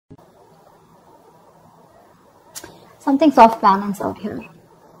Something's off balance out here.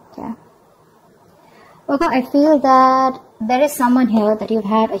 Okay. Okay, I feel that there is someone here that you've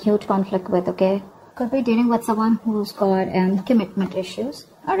had a huge conflict with, okay? Could be dealing with someone who's got commitment issues.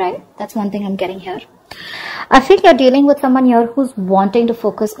 Alright, that's one thing I'm getting here. I feel you're dealing with someone here who's wanting to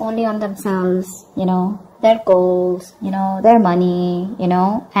focus only on themselves, you know, their goals, you know, their money, you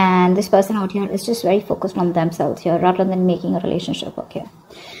know, and this person out here is just very focused on themselves here rather than making a relationship, okay?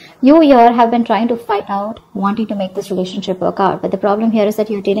 You here have been trying to fight out, wanting to make this relationship work out. But the problem here is that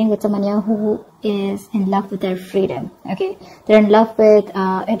you're dealing with someone here who is in love with their freedom, okay? They're in love with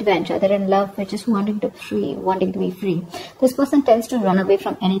adventure. They're in love with just wanting to be free. This person tends to run away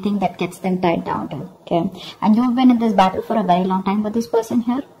from anything that gets them tied down to, okay? And you've been in this battle for a very long time with this person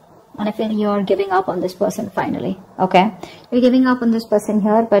here. And I feel you're giving up on this person finally, okay? You're giving up on this person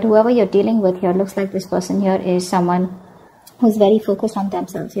here, but whoever you're dealing with here looks like this person here is someone who's very focused on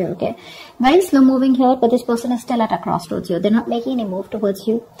themselves here, okay? Very slow moving here, but this person is still at a crossroads here. They're not making any move towards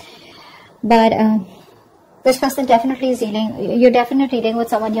you. But this person definitely is dealing, you're definitely dealing with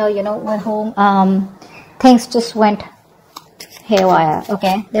someone here, you know, with whom things just went haywire,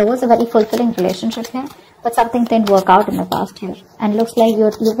 okay? There was a very fulfilling relationship here, but something didn't work out in the past here. And looks like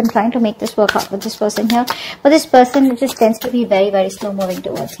you've been trying to make this work out with this person here. But this person just tends to be very, very slow moving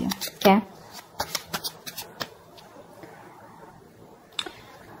towards you, okay?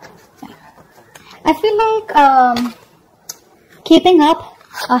 I feel like keeping up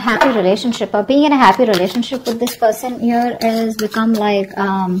a happy relationship or being in a happy relationship with this person here has become like,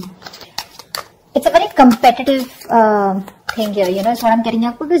 it's a very competitive thing here, you know, is what I'm getting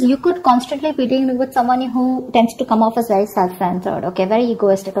at, because you could constantly be dealing with someone who tends to come off as very self-centered, okay, very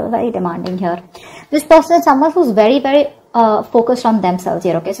egoistical, very demanding here. This person is someone who's very, very focused on themselves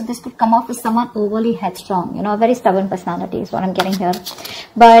here, okay? So this could come off as someone overly headstrong, you know, a very stubborn personality is what I'm getting here.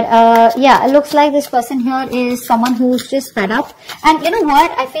 But yeah, it looks like this person here is someone who's just fed up. And you know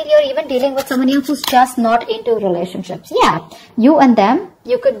what? I feel you're even dealing with someone here who's just not into relationships. Yeah, you and them,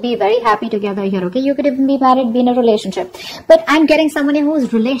 you could be very happy together here, okay? You could even be married, be in a relationship. But I'm getting someone here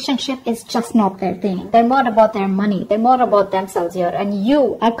whose relationship is just not their thing. They're more about their money. They're more about themselves here. And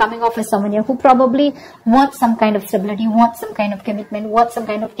you are coming off as someone here who probably wants some kind of stability, wants some kind of commitment, wants some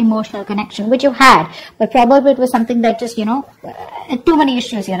kind of emotional connection, which you had. But probably it was something that just, you know, too many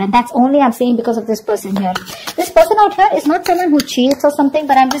issues here. And that's only I'm saying because of this person here. This person out here is not someone who cheats or something,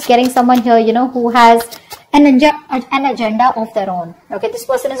 but I'm just getting someone here, you know, who has an agenda of their own, okay? This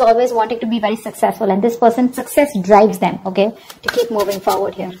person is always wanting to be very successful, and this person's success drives them, okay, to keep moving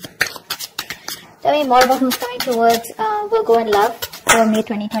forward here. Tell me more about who's coming towards Virgo in love for May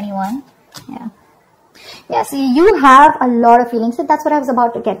 2021. Yeah, see, you have a lot of feelings, and that's what I was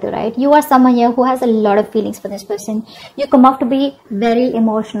about to get to, right? You are someone here who has a lot of feelings for this person. You come off to be very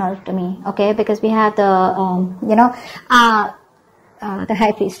emotional to me, okay, because we have the, you know, the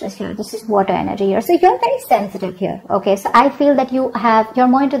high priestess here. This is water energy here. So you're very sensitive here, okay? So I feel that you're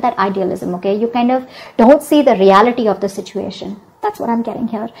more into that idealism, okay? You kind of don't see the reality of the situation. That's what I'm getting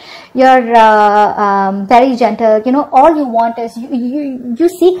here. You're very gentle. You know, all you want is you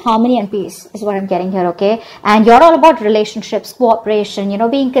seek harmony and peace is what I'm getting here, okay? And you're all about relationships, cooperation, you know,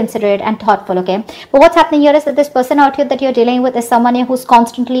 being considerate and thoughtful, okay? But what's happening here is that this person out here that you're dealing with is someone here who's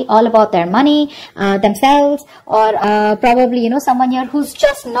constantly all about their money, themselves, or probably, you know, someone here who's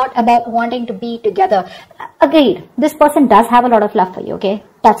just not about wanting to be together. Agreed, this person does have a lot of love for you, okay?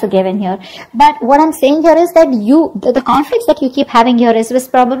 That's a given here. But what I'm saying here is that the conflicts that you keep having here is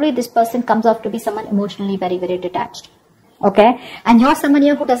probably this person comes off to be someone emotionally very, very detached. Okay. And you're someone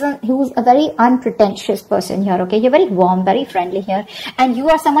here who's a very unpretentious person here. Okay. You're very warm, very friendly here. And you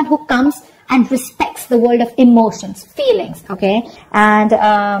are someone who comes and respects the world of emotions, feelings. Okay. And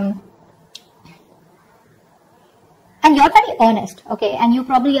you're very honest, okay, and you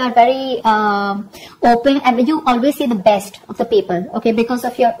probably are very open, and you always see the best of the people, okay, because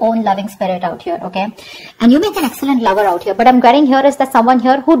of your own loving spirit out here, okay, and you make an excellent lover out here. But I'm getting here is that someone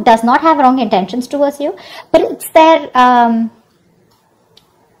here who does not have wrong intentions towards you, but it's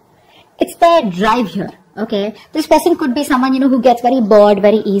their drive here, okay. This person could be someone, you know, who gets very bored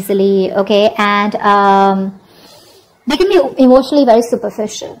very easily, okay, and they can be emotionally very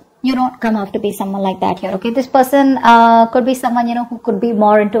superficial. You don't come off to be someone like that here, okay? This person could be someone, you know, who could be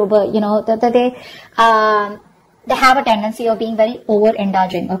more into, you know, they have a tendency of being very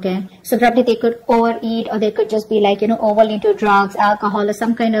over-indulging, okay? So probably they could overeat, or they could just be like, you know, overly into drugs, alcohol, or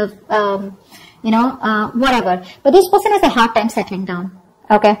some kind of, you know, whatever. But this person has a hard time settling down.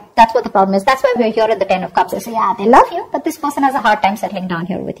 Okay, that's what the problem is. That's why we're here at the 10 of Cups. So yeah, they love you, but this person has a hard time settling down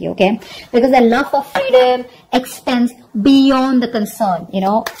here with you, okay? Because their love for freedom extends beyond the concern, you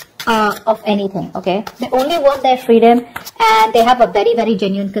know, of anything, okay? They only want their freedom, and they have a very, very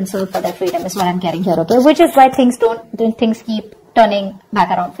genuine concern for their freedom is what I'm getting here, okay? Which is why things keep turning back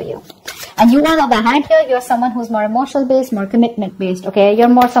around for you. And you, on the other hand here, you're someone who's more emotional based, more commitment based, okay? You're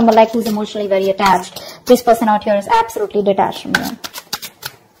more someone like who's emotionally very attached. This person out here is absolutely detached from you.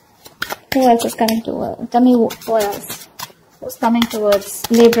 Who else is coming to, tell me who else? Who's coming towards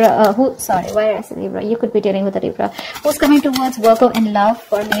Libra? Sorry, why did I say Libra? You could be dealing with a Libra. Who's coming towards Virgo in love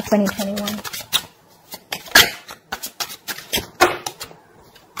for May 2021?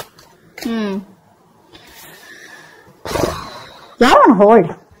 You're on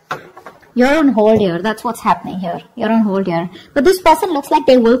hold. You're on hold here. That's what's happening here. You're on hold here. But this person looks like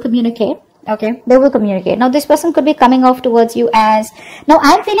they will communicate. Okay, they will communicate. Now, this person could be coming off towards you as... Now,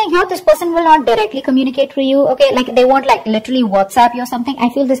 I'm feeling here this person will not directly communicate for you. Okay, like they won't like literally WhatsApp you or something. I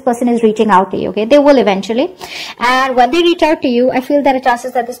feel this person is reaching out to you. Okay, they will eventually. And when they reach out to you, I feel there are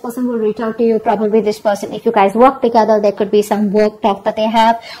chances that this person will reach out to you. Probably this person, if you guys work together, there could be some work talk that they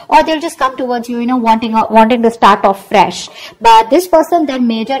have. Or they'll just come towards you, you know, wanting to start off fresh. But this person, their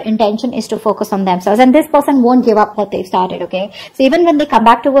major intention is to focus on themselves. And this person won't give up what they've started. Okay, so even when they come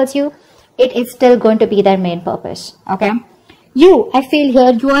back towards you, it is still going to be their main purpose, okay? You, I feel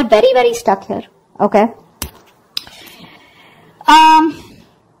here, you are very, very stuck here, okay?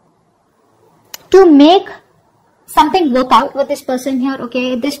 To make something work out with this person here,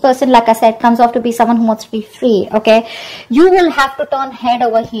 okay? This person, like I said, comes off to be someone who wants to be free, okay? You will have to turn head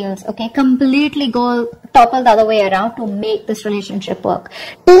over heels, okay? Completely go topple the other way around to make this relationship work.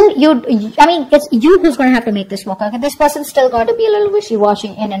 Till you, I mean, it's you who's going to have to make this work, okay? This person's still going to be a little wishy-washy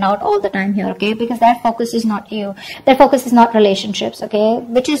in and out all the time here, okay? Because their focus is not you. Their focus is not relationships, okay?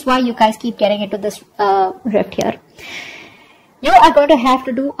 Which is why you guys keep getting into this rift here. You are going to have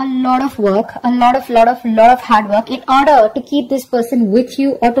to do a lot of work, a lot of hard work in order to keep this person with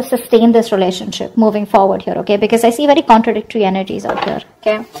you or to sustain this relationship moving forward here, okay? Because I see very contradictory energies out here,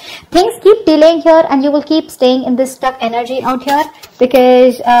 okay? Things keep delaying here and you will keep staying in this stuck energy out here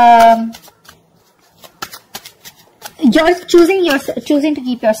because you're choosing to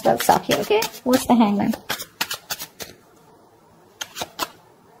keep yourself stuck here, okay? What's the Hangman?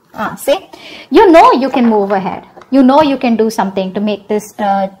 See? You know you can move ahead. You know you can do something to make this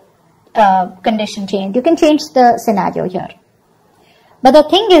condition change. You can change the scenario here. But the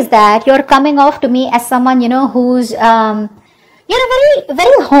thing is that you're coming off to me as someone, you know, who's, you're a very,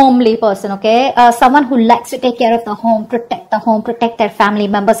 very homely person, okay? Someone who likes to take care of the home, protect their family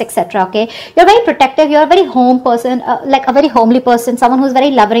members, etc., okay? You're very protective. You're a very home person, like a very homely person, someone who's very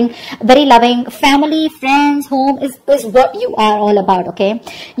loving, family, friends, home is what you are all about, okay?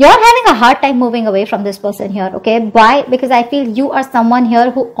 You're having a hard time moving away from this person here, okay? Why? Because I feel you are someone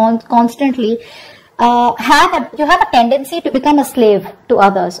here who constantly you have a tendency to become a slave to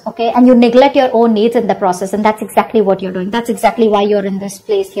others, okay? And you neglect your own needs in the process, and that's exactly what you're doing. That's exactly why you're in this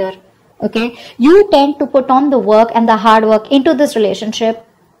place here, okay? You tend to put on the work and the hard work into this relationship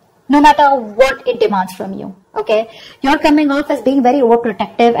no matter what it demands from you, okay? You're coming off as being very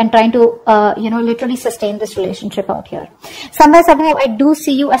overprotective and trying to, you know, literally sustain this relationship out here. Somehow, I do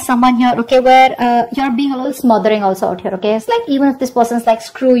see you as someone here, okay, where you're being a little smothering also out here, okay? It's like even if this person's like,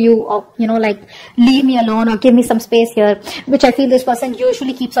 screw you, or, you know, like, leave me alone or give me some space here, which I feel this person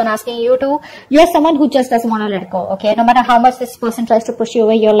usually keeps on asking you to, you're someone who just doesn't want to let go, okay? No matter how much this person tries to push you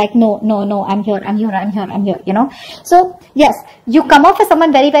away, you're like, no, I'm here, you know? So, yes, you come off as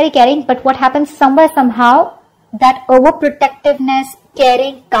someone very, very caring, but what happens somehow, that overprotectiveness,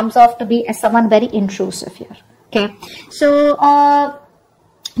 caring comes off to be as someone very intrusive here, okay? So,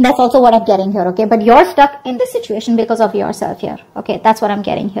 that's also what I'm getting here, okay? But you're stuck in this situation because of yourself here, okay? That's what I'm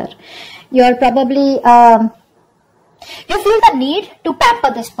getting here. You're probably, you feel the need to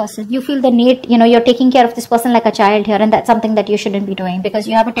pamper this person. You feel the need, you know, you're taking care of this person like a child here, and that's something that you shouldn't be doing because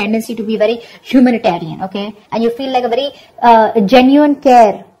you have a tendency to be very humanitarian, okay? And you feel like a very genuine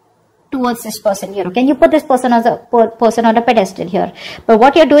care towards this person here, okay? And you put this person as a person on a pedestal here. But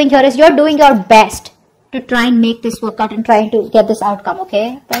what you're doing here is you're doing your best to try and make this work out and trying to get this outcome,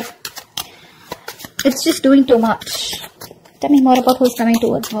 okay? But it's just doing too much. Tell me more about who's coming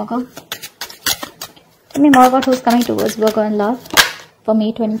towards Virgo. Tell me more about who's coming towards Virgo in love for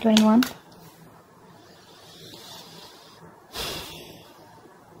May 2021.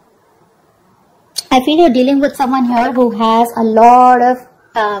 I feel you're dealing with someone here who has a lot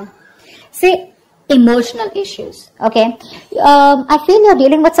of, say, emotional issues, okay? I feel you're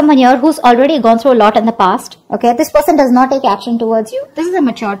dealing with someone here who's already gone through a lot in the past, okay? This person does not take action towards you. This is a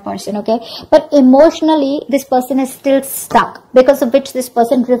matured person, okay? But emotionally, this person is still stuck, because of which this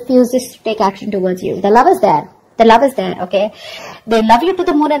person refuses to take action towards you. The love is there. The love is there, okay? They love you to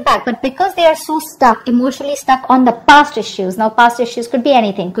the moon and back, but because they are so stuck, emotionally stuck on the past issues. Now, past issues could be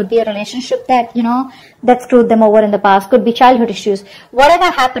anything. Could be a relationship that, you know, that screwed them over in the past. Could be childhood issues. Whatever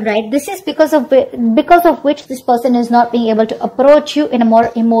happened, right? This is because of which this person is not being able to approach you in a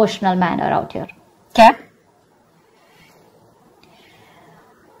more emotional manner out here. Okay?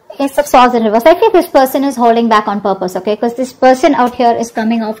 Ace of Swords in reverse. I feel this person is holding back on purpose, okay? Because this person out here is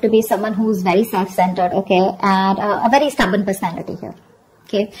coming off to be someone who's very self-centered, okay? And a very stubborn personality here,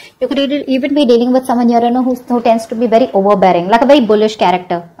 okay? You could even be dealing with someone here, you know, who tends to be very overbearing, like a very bullish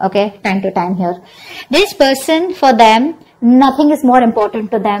character, okay? Time to time here. This person, for them, nothing is more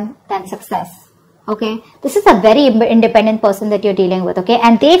important to them than success, okay? This is a very independent person that you're dealing with, okay?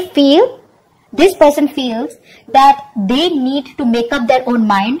 And this person feels that they need to make up their own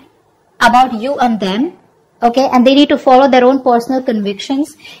mind about you and them, okay, and they need to follow their own personal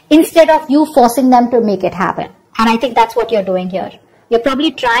convictions instead of you forcing them to make it happen. And I think that's what you're doing here. You're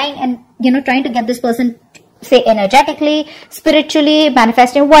probably trying to get this person, say, energetically, spiritually,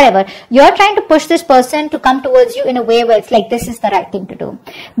 manifesting, whatever. You're trying to push this person to come towards you in a way where it's like, this is the right thing to do.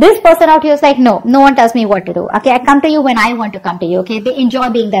 This person out here is like, no one tells me what to do, okay? I come to you when I want to come to you, okay? They enjoy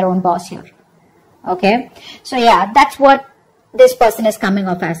being their own boss here, okay? So yeah, that's what this person is coming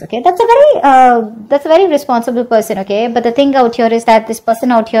off as, okay? That's a very responsible person, okay? But the thing out here is that this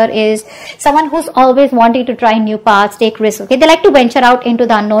person out here is someone who's always wanting to try new paths, take risks, okay? They like to venture out into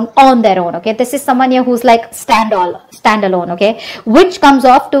the unknown on their own, okay? This is someone here who's like standalone, okay? Which comes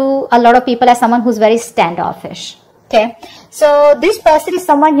off to a lot of people as someone who's very standoffish, okay? So this person is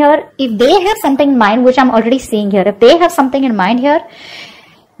someone here, if they have something in mind, which I'm already seeing here, if they have something in mind here,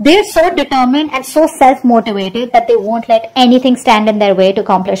 they're so determined and so self-motivated that they won't let anything stand in their way to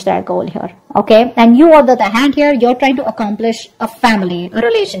accomplish their goal here, okay? And you, on the other hand here, you're trying to accomplish a family, a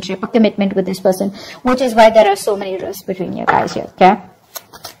relationship, a commitment with this person, which is why there are so many risks between you guys here, okay?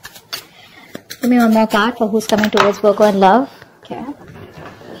 Give me one more card for who's coming towards Virgo in love, okay?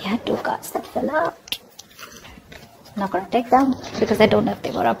 We had 2 cards that fell out. I'm not going to take them because I don't know if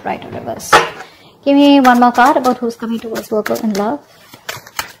they were upright or reverse. Give me one more card about who's coming towards Virgo in love.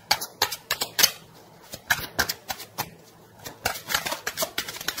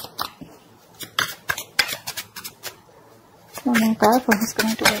 One more card for who's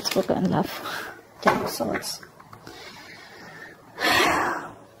coming towards Virgo in love. 10 of Swords.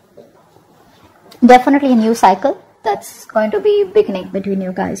 Definitely a new cycle that's going to be beginning between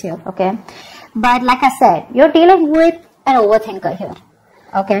you guys here, okay? But like I said, you're dealing with an overthinker here,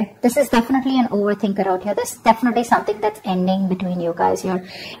 okay? This is definitely an overthinker out here. There's definitely something that's ending between you guys here.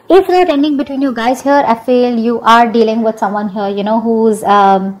 If not ending between you guys here, I feel you are dealing with someone here, you know, who's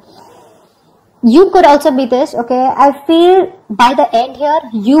you could also be this, okay? I feel by the end here,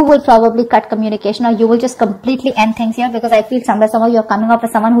 you will probably cut communication, or you will just completely end things here, because I feel somehow you're coming off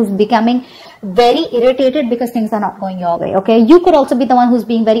as someone who's becoming very irritated because things are not going your way, okay? You could also be the one who's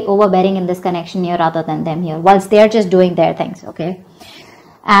being very overbearing in this connection here rather than them here, whilst they're just doing their things, okay?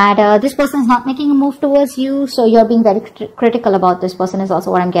 And this person is not making a move towards you, so you're being very critical about this person is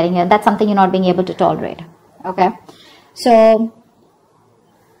also what I'm getting here. That's something you're not being able to tolerate, okay? So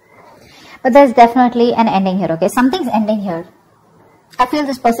but there's definitely an ending here, okay? Something's ending here. I feel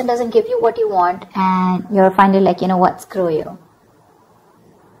this person doesn't give you what you want, and you're finally like, you know what, screw you.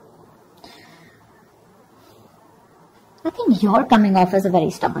 I think you're coming off as a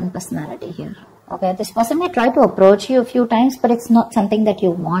very stubborn personality here, okay? This person may try to approach you a few times, but it's not something that you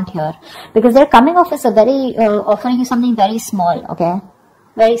want here, because they're coming off as a very, offering you something very small, okay?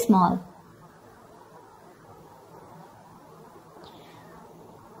 Very small.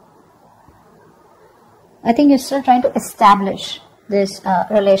 I think you're still trying to establish this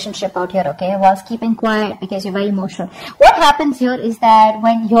relationship out here, okay, whilst keeping quiet because you're very emotional. What happens here is that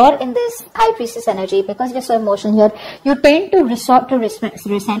when you're in this High Priestess energy, because you're so emotional here, you tend to resort to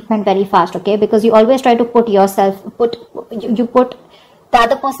resentment very fast, okay, because you always try to put yourself, you put the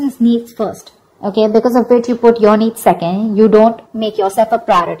other person's needs first, okay, because of which you put your needs second. You don't make yourself a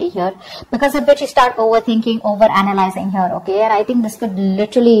priority here, because of which you start overthinking, over-analyzing here, okay? And I think this could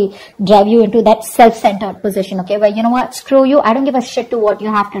literally drive you into that self-centered position, okay, where, you know what, screw you, I don't give a shit to what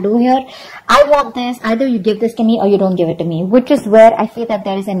you have to do here. I want this, either you give this to me or you don't give it to me, which is where I feel that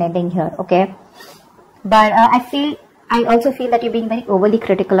there is an ending here, okay? But I also feel that you're being very overly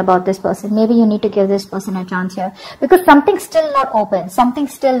critical about this person. Maybe you need to give this person a chance here, because something's still not open,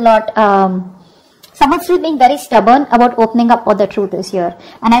 something's still not, someone's still being very stubborn about opening up what the truth is here.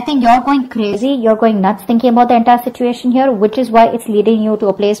 And I think you're going crazy, you're going nuts thinking about the entire situation here, which is why it's leading you to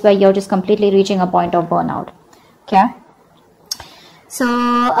a place where you're just completely reaching a point of burnout, okay? So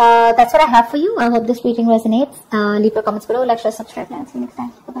that's what I have for you. I hope this reading resonates. Leave your comments below, like, share, subscribe, and see you next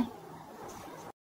time. Bye bye.